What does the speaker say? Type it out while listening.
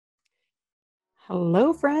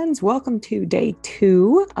Hello, friends. Welcome to day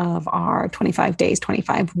two of our 25 Days,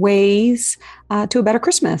 25 Ways to a Better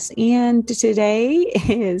Christmas. And today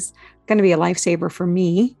is going to be a lifesaver for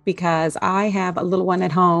me because I have a little one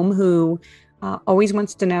at home who always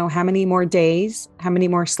wants to know how many more days, how many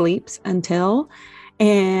more sleeps until.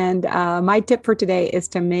 And my tip for today is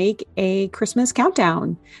to make a Christmas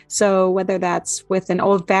countdown. So, whether that's with an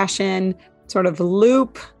old fashioned sort of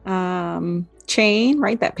loop, chain,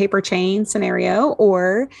 right? That paper chain scenario.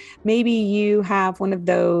 Or maybe you have one of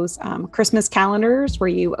those Christmas calendars where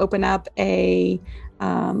you open up a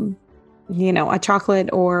chocolate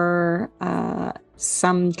or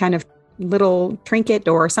some kind of little trinket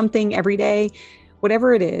or something every day.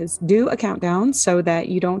 Whatever it is, do a countdown so that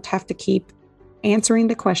you don't have to keep answering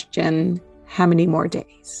the question, how many more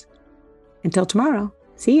days? Until tomorrow.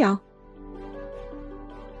 See y'all.